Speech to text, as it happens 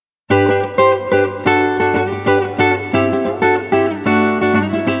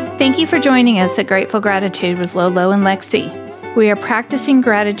Thank you for joining us at Grateful Gratitude with LoLo and Lexi. We are practicing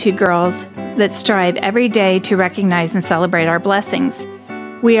gratitude girls that strive every day to recognize and celebrate our blessings.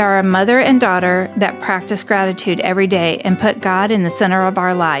 We are a mother and daughter that practice gratitude every day and put God in the center of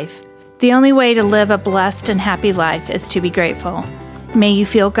our life. The only way to live a blessed and happy life is to be grateful. May you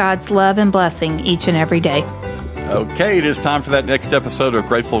feel God's love and blessing each and every day. Okay, it is time for that next episode of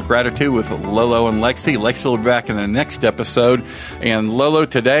Grateful Gratitude with Lolo and Lexi. Lexi will be back in the next episode. And Lolo,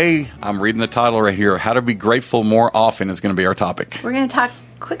 today, I'm reading the title right here, How to Be Grateful More Often is going to be our topic. We're going to talk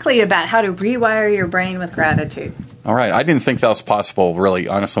quickly about how to rewire your brain with gratitude. All right. I didn't think that was possible, really,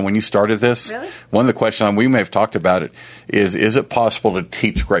 honestly, when you started this. Really? One of the questions, we may have talked about it, is it possible to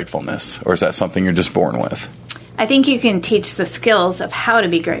teach gratefulness? Or is that something you're just born with? I think you can teach the skills of how to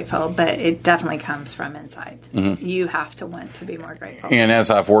be grateful, but it definitely comes from inside. Mm-hmm. You have to want to be more grateful. And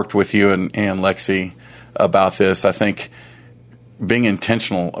as I've worked with you and Lexi about this, I think being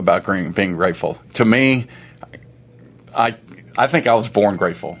intentional about being grateful. To me, I think I was born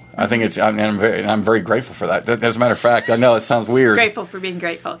grateful. I think I'm very grateful for that. As a matter of fact, I know it sounds weird. Grateful for being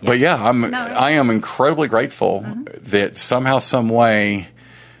grateful. Yeah. But yeah, I am incredibly grateful that somehow, some way,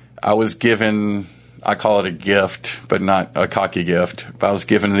 I was given, I call it a gift, but not a cocky gift, but I was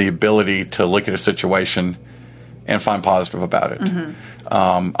given the ability to look at a situation and find positive about it.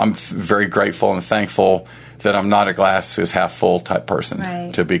 Mm-hmm. I'm very grateful and thankful that I'm not a glass is half full type person,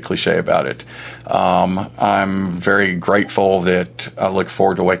 right, to be cliche about it. I'm very grateful that I look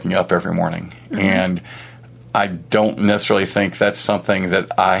forward to waking up every morning. Mm-hmm. And I don't necessarily think that's something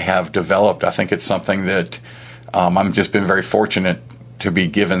that I have developed. I think it's something that I've just been very fortunate to be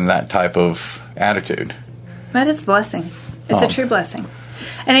given that type of attitude. That is a blessing. It's a true blessing.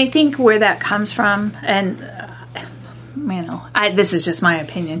 And I think where that comes from, and this is just my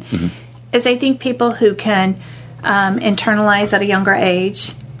opinion, mm-hmm, is I think people who can internalize at a younger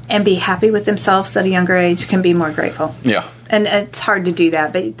age and be happy with themselves at a younger age can be more grateful. Yeah. And it's hard to do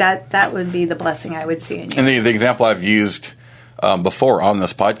that, but that would be the blessing I would see in you. And the example I've used before on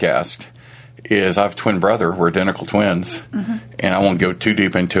this podcast is I have a twin brother. We're identical twins. Mm-hmm. And I won't go too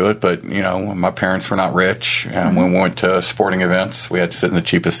deep into it, but, my parents were not rich. And when we went to sporting events, we had to sit in the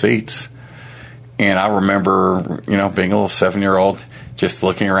cheapest seats. And I remember, being a little 7-year-old, just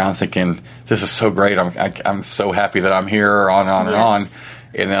looking around thinking, this is so great. I'm so happy that I'm here, on and on.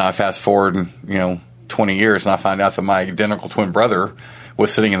 And then I fast forward, 20 years, and I find out that my identical twin brother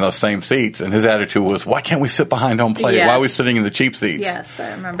was sitting in those same seats, and his attitude was, why can't we sit behind home plate? Yes. Why are we sitting in the cheap seats? Yes,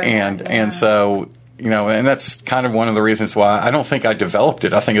 I remember and, that. Yeah. And so, and that's kind of one of the reasons why I don't think I developed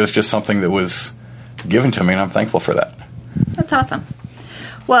it. I think it was just something that was given to me, and I'm thankful for that. That's awesome.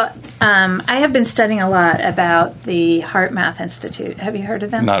 Well, I have been studying a lot about the Heart Math Institute. Have you heard of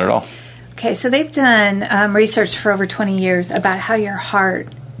them? Not at all. Okay, so they've done research for over 20 years about how your heart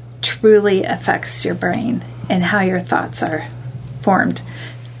truly affects your brain and how your thoughts are formed.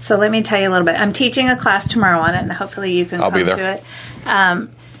 So let me tell you a little bit. I'm teaching a class tomorrow on it, and hopefully you can come to it.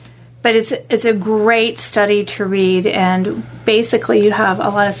 But it's a great study to read, and basically you have a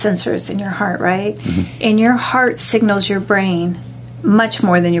lot of sensors in your heart, right? Mm-hmm. And your heart signals your brain much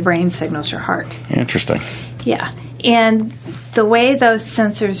more than your brain signals your heart. Interesting. Yeah. And the way those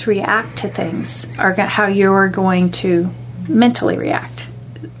sensors react to things are how you're going to mentally react.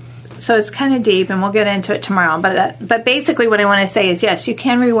 So it's kind of deep, and we'll get into it tomorrow. But basically what I want to say is, yes, you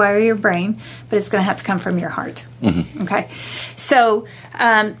can rewire your brain, but it's going to have to come from your heart. Mm-hmm. Okay? So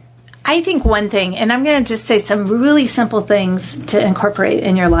I think one thing, and I'm going to just say some really simple things to incorporate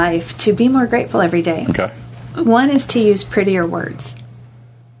in your life to be more grateful every day. Okay. One is to use prettier words.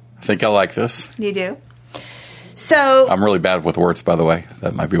 I think I like this. You do? So I'm really bad with words, by the way.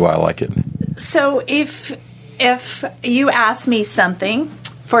 That might be why I like it. So if you ask me something,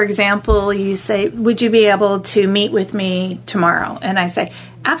 for example, you say, would you be able to meet with me tomorrow? And I say,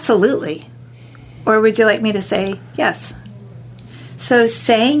 absolutely. Or would you like me to say yes? So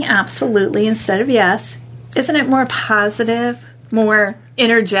saying absolutely instead of yes, isn't it more positive, more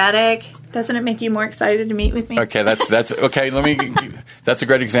energetic? Doesn't it make you more excited to meet with me? Okay, that's okay. That's a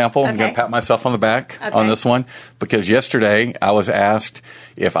great example. Okay. I'm going to pat myself on the back on this one, because yesterday I was asked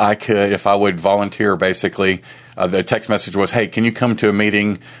if I would volunteer. Basically, the text message was, "Hey, can you come to a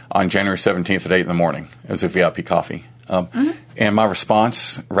meeting on January 17th at 8 in the morning as a VIP coffee?" And my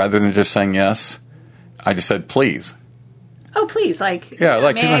response, rather than just saying yes, I just said, "Please." Oh, please! Hey,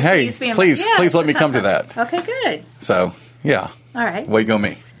 please let me come to that. Okay, good. So, yeah. All right. Way to go,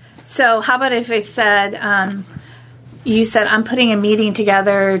 me. So how about if I said, you said, I'm putting a meeting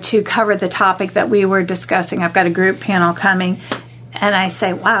together to cover the topic that we were discussing. I've got a group panel coming. And I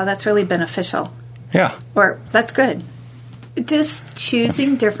say, wow, that's really beneficial. Yeah. Or, that's good. just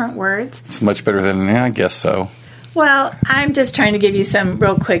choosing different words. It's much better than, I guess so. Well, I'm just trying to give you some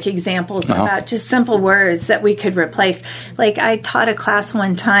real quick examples about just simple words that we could replace. Like I taught a class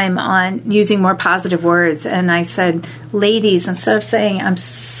one time on using more positive words, and I said, ladies, instead of saying I'm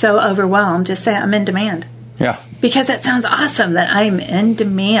so overwhelmed, just say I'm in demand. Yeah. Because that sounds awesome that I'm in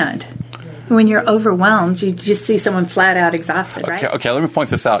demand. When you're overwhelmed, you just see someone flat out exhausted, right? Okay, let me point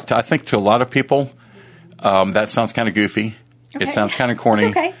this out. I think to a lot of people, that sounds kind of goofy. Okay. It sounds kind of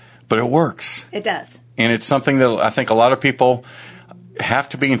corny, but it works. It does. And it's something that I think a lot of people have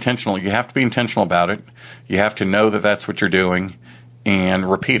to be intentional. You have to be intentional about it. You have to know that that's what you're doing and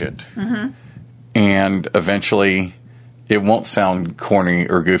repeat it. Mm-hmm. And eventually it won't sound corny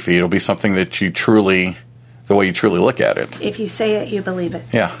or goofy. It'll be something that the way you truly look at it. If you say it, you believe it.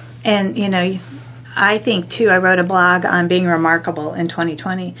 Yeah. And, I think, too, I wrote a blog on being remarkable in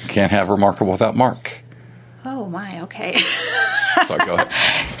 2020. Can't have remarkable without Mark. Oh, my, okay. Sorry, go ahead.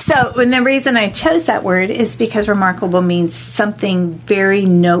 So, and the reason I chose that word is because remarkable means something very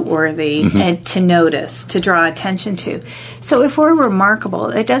noteworthy and to notice, to draw attention to. So if we're remarkable,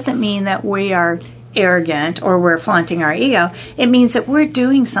 it doesn't mean that we are arrogant or we're flaunting our ego. It means that we're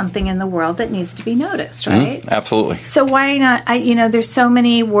doing something in the world that needs to be noticed, right? Absolutely. So why not, there's so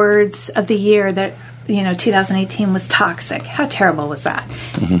many words of the year that, 2018 was toxic. How terrible was that?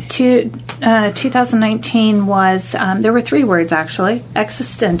 2019 was, there were 3 words actually,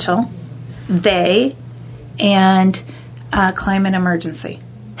 existential, they, and climate emergency.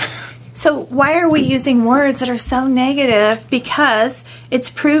 So why are we using words that are so negative? Because it's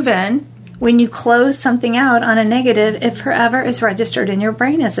proven when you close something out on a negative, it forever is registered in your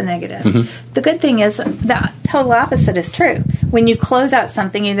brain as a negative. Mm-hmm. The good thing is the total opposite is true. When you close out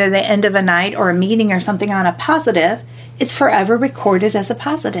something, either the end of a night or a meeting or something on a positive, it's forever recorded as a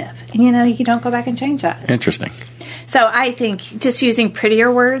positive. And, you don't go back and change that. Interesting. So I think just using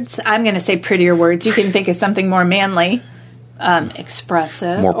prettier words, I'm going to say prettier words. You can think of something more manly,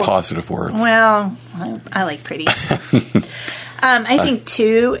 expressive. More positive words. Well, I like pretty. I think,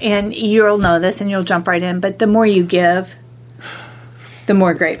 too, and you'll know this and you'll jump right in, but the more you give, the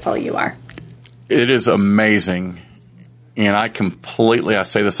more grateful you are. It is amazing. And I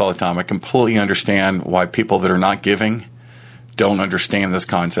say this all the time, I completely understand why people that are not giving don't understand this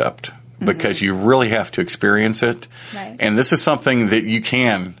concept. Because you really have to experience it. Right. And this is something that you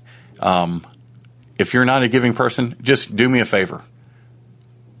can, if you're not a giving person, just do me a favor.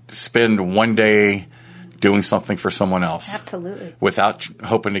 Spend one day doing something for someone else. Absolutely. Without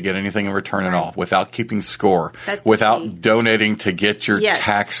hoping to get anything in return at all. Without keeping score. Without donating to get your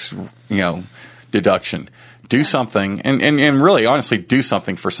tax, deduction. Do something, and really, honestly, do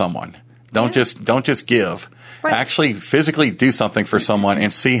something for someone. Don't just give. Right. Actually, physically do something for someone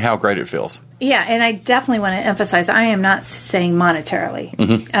and see how great it feels. Yeah, and I definitely want to emphasize, I am not saying monetarily.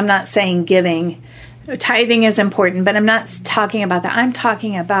 Mm-hmm. I'm not saying giving. Tithing is important, but I'm not talking about that. I'm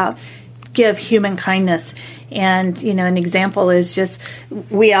talking about give human kindness. And, an example is just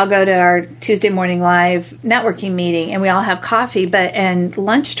we all go to our Tuesday morning live networking meeting and we all have coffee and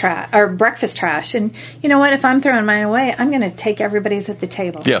lunch trash or breakfast trash. And you know what? If I'm throwing mine away, I'm going to take everybody's at the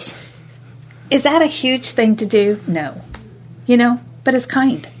table. Yes. Is that a huge thing to do? No. But it's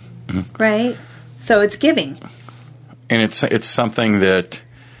kind, right? So it's giving. And it's something that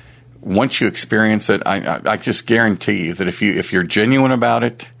once you experience it, I just guarantee you that if you're genuine about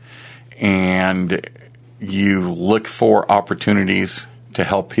it and you look for opportunities to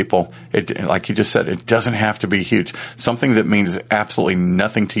help people, like you just said, it doesn't have to be huge. Something that means absolutely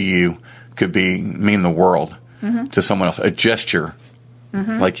nothing to you could mean the world to someone else. A gesture,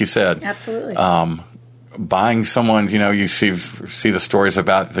 like you said. Absolutely. Buying someone, you see the stories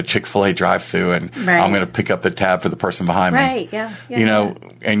about the Chick-fil-A drive-thru and I'm going to pick up the tab for the person behind me. Right, yeah.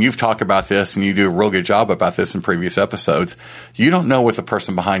 And you've talked about this and you do a real good job about this in previous episodes. You don't know what the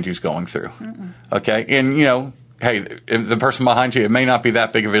person behind you is going through. Mm-mm. Okay? And, hey, if the person behind you, it may not be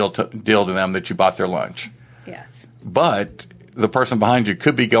that big of a deal to them that you bought their lunch. Yes. But the person behind you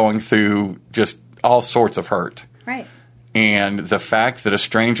could be going through just all sorts of hurt. Right. And the fact that a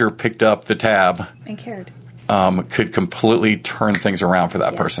stranger picked up the tab and cared could completely turn things around for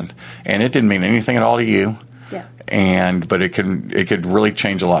that person. And it didn't mean anything at all to you. Yeah. But it could really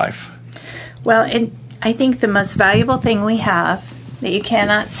change a life. Well, and I think the most valuable thing we have that you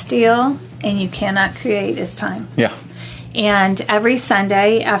cannot steal and you cannot create is time. Yeah. And every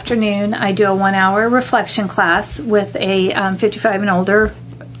Sunday afternoon, I do a 1-hour reflection class with a 55 and older.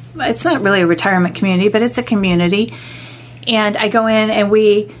 It's not really a retirement community, but it's a community. And I go in and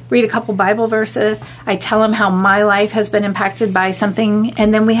we read a couple Bible verses. I tell them how my life has been impacted by something,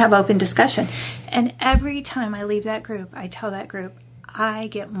 and then we have open discussion. And every time I leave that group, I tell that group, I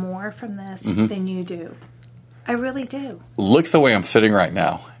get more from this than you do. I really do. Look the way I'm sitting right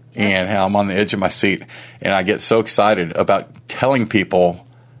now and how I'm on the edge of my seat. And I get so excited about telling people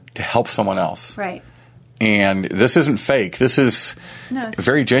to help someone else. Right. And this isn't fake. This is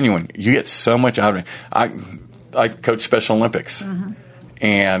very genuine. You get so much out of it. I coach Special Olympics.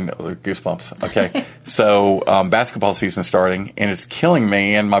 And goosebumps. Okay. So basketball season starting, and it's killing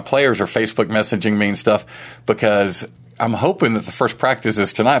me. And my players are Facebook messaging me and stuff because I'm hoping that the first practice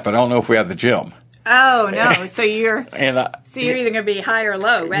is tonight, but I don't know if we have the gym. Oh no! So you're you're either going to be high or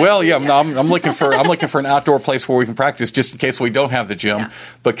low, right? Well, yeah. No, I'm looking for an outdoor place where we can practice, just in case we don't have the gym,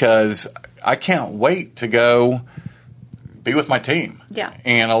 because I can't wait to go be with my team. Yeah.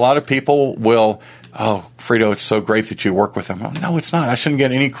 And a lot of people will, Friedo, it's so great that you work with them. No, it's not. I shouldn't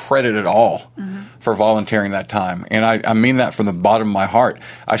get any credit at all for volunteering that time, and I mean that from the bottom of my heart.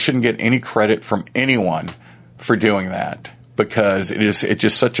 I shouldn't get any credit from anyone for doing that, because it's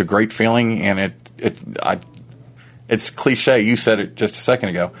just such a great feeling, and it's cliche. You said it just a second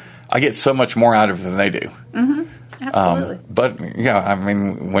ago. I get so much more out of it than they do. Absolutely. But yeah, I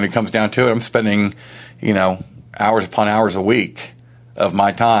mean, when it comes down to it, I'm spending, hours upon hours a week of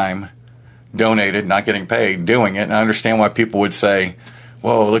my time donated, not getting paid, doing it. And I understand why people would say,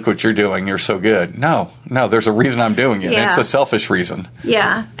 whoa, look what you're doing. You're so good. No, there's a reason I'm doing it. Yeah. It's a selfish reason.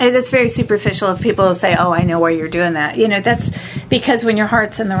 Yeah. And it's very superficial if people say, oh, I know why you're doing that. That's because when your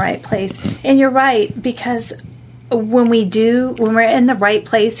heart's in the right place. And you're right, because when we're in the right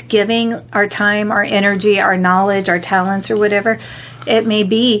place, giving our time, our energy, our knowledge, our talents, or whatever it may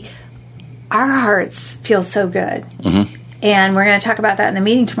be, our hearts feel so good. And we're going to talk about that in the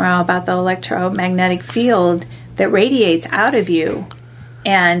meeting tomorrow, about the electromagnetic field that radiates out of you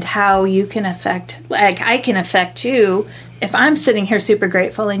and how you can affect, like I can affect you. If I'm sitting here super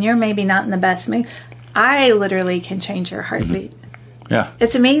grateful and you're maybe not in the best mood, I literally can change your heartbeat. Yeah.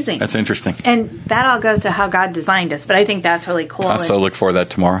 It's amazing. That's interesting. And that all goes to how God designed us. But I think that's really cool. I so look forward to that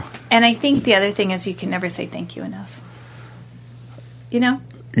tomorrow. And I think the other thing is you can never say thank you enough.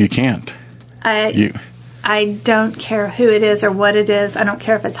 You can't. I don't care who it is or what it is. I don't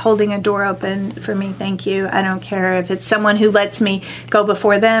care if it's holding a door open for me, thank you. I don't care if it's someone who lets me go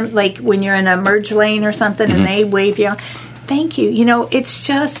before them, like when you're in a merge lane or something and they wave you on. Thank you. It's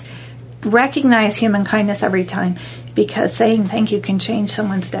just recognize human kindness every time, because saying thank you can change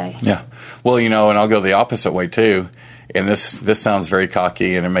someone's day. Yeah. Well, and I'll go the opposite way too. And this sounds very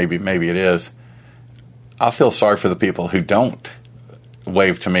cocky, and maybe it is. I feel sorry for the people who don't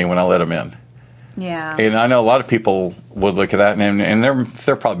wave to me when I let them in. Yeah. And I know a lot of people would look at that, and there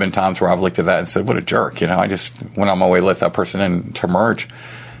have probably been times where I've looked at that and said, what a jerk. I just went on my way, let that person in to merge.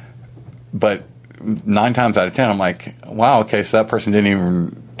 But 9 times out of 10, I'm like, wow, okay, so that person didn't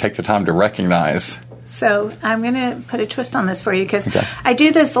even take the time to recognize. So I'm going to put a twist on this for you, because I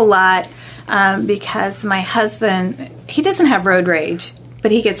do this a lot because my husband, he doesn't have road rage,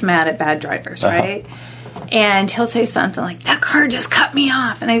 but he gets mad at bad drivers, right? And he'll say something like, that car just cut me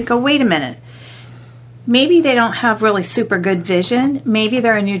off. And I go, wait a minute. Maybe they don't have really super good vision. Maybe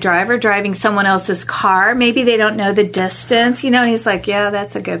they're a new driver driving someone else's car. Maybe they don't know the distance. And he's like, yeah,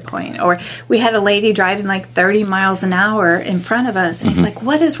 that's a good point. Or we had a lady driving like 30 miles an hour in front of us. And he's like,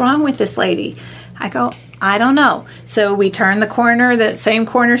 what is wrong with this lady? I go, I don't know. So we turn the corner, that same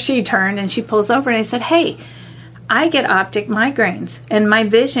corner she turned, and she pulls over. And I said, hey, I get optic migraines and my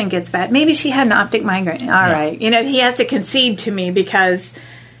vision gets bad. Maybe she had an optic migraine. All right. He has to concede to me because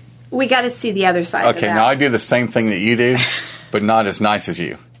we got to see the other side of that. Okay, now I do the same thing that you do, but not as nice as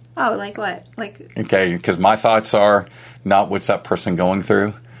you. Oh, like what? Okay, because my thoughts are not what's that person going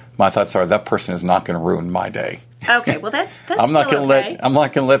through. My thoughts are that person is not going to ruin my day. Okay, well that's I'm not going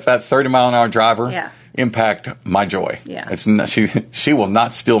to let that 30-mile-an-hour driver impact my joy. Yeah, it's not, she will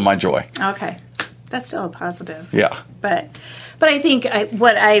not steal my joy. Okay, that's still a positive. Yeah, but I think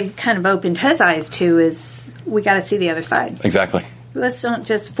what I've kind of opened his eyes to is we got to see the other side. Exactly. Let's don't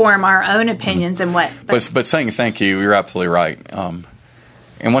just form our own opinions and what. But saying thank you, you're absolutely right.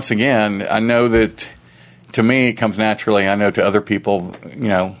 And once again, I know that to me it comes naturally. I know to other people,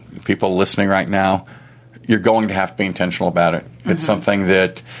 people listening right now, you're going to have to be intentional about it. It's something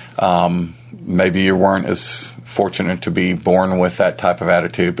that maybe you weren't as fortunate to be born with that type of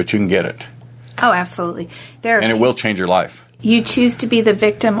attitude, but you can get it. Oh, absolutely. And it will change your life. You choose to be the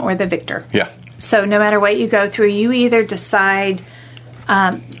victim or the victor. Yeah. So no matter what you go through, you either decide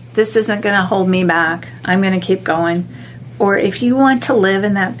this isn't going to hold me back. I'm going to keep going. Or if you want to live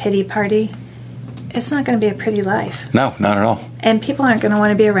in that pity party, it's not going to be a pretty life. No, not at all. And people aren't going to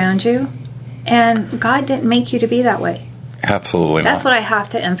want to be around you. And God didn't make you to be that way. Absolutely not. That's what I have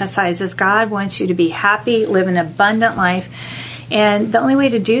to emphasize is God wants you to be happy, live an abundant life. And the only way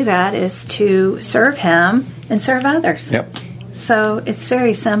to do that is to serve Him and serve others. Yep. So it's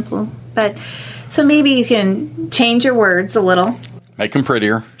very simple. But so maybe you can change your words a little. Make them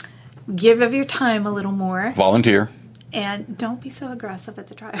prettier. Give of your time a little more. Volunteer. And don't be so aggressive at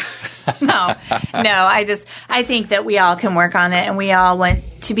the driver. No, I think that we all can work on it, and we all want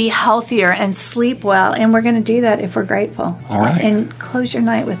to be healthier and sleep well, and we're going to do that if we're grateful. All right. And close your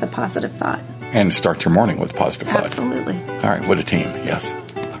night with a positive thought. And start your morning with a positive thought. Absolutely. All right, what a team, yes.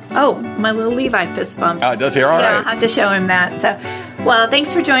 Oh, my little Levi fist bumps. Does he? All right. I'll have to show him that. So, well,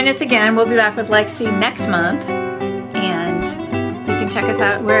 thanks for joining us again. We'll be back with Lexi next month, and you can check us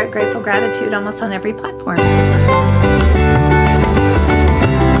out. We're at Grateful Gratitude almost on every platform.